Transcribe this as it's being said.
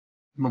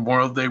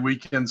Memorial Day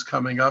weekend's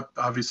coming up.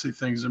 Obviously,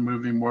 things are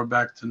moving more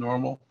back to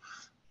normal,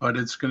 but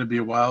it's going to be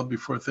a while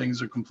before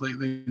things are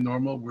completely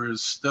normal. We're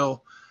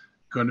still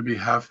going to be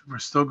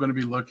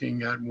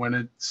looking at when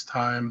it's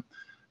time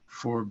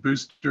for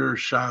booster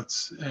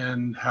shots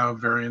and how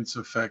variants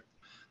affect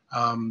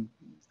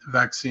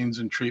vaccines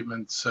and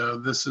treatments. So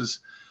this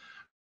is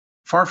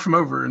far from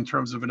over in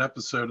terms of an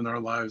episode in our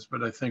lives,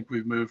 but I think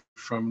we've moved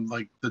from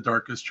like the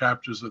darkest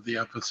chapters of the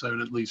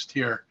episode, at least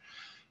here.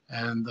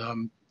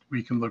 And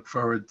we can look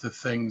forward to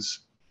things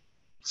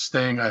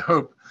staying, I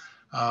hope,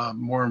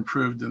 more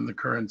improved in the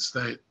current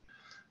state.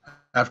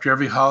 After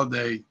every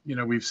holiday,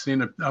 we've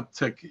seen an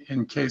uptick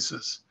in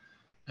cases.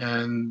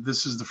 And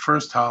this is the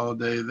first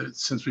holiday that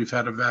since we've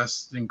had a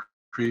vast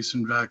increase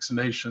in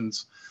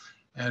vaccinations,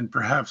 and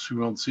perhaps we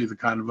won't see the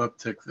kind of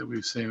uptick that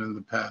we've seen in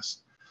the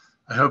past.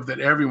 I hope that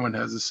everyone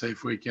has a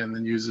safe weekend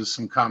and uses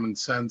some common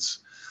sense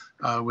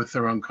with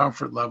their own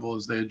comfort level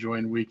as they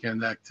join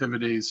weekend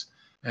activities.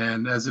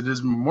 And as it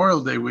is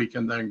Memorial Day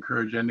weekend, I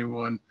encourage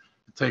anyone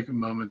to take a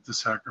moment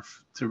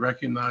to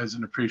recognize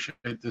and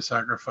appreciate the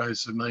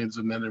sacrifice of millions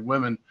of men and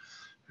women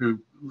who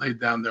laid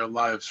down their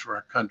lives for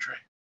our country.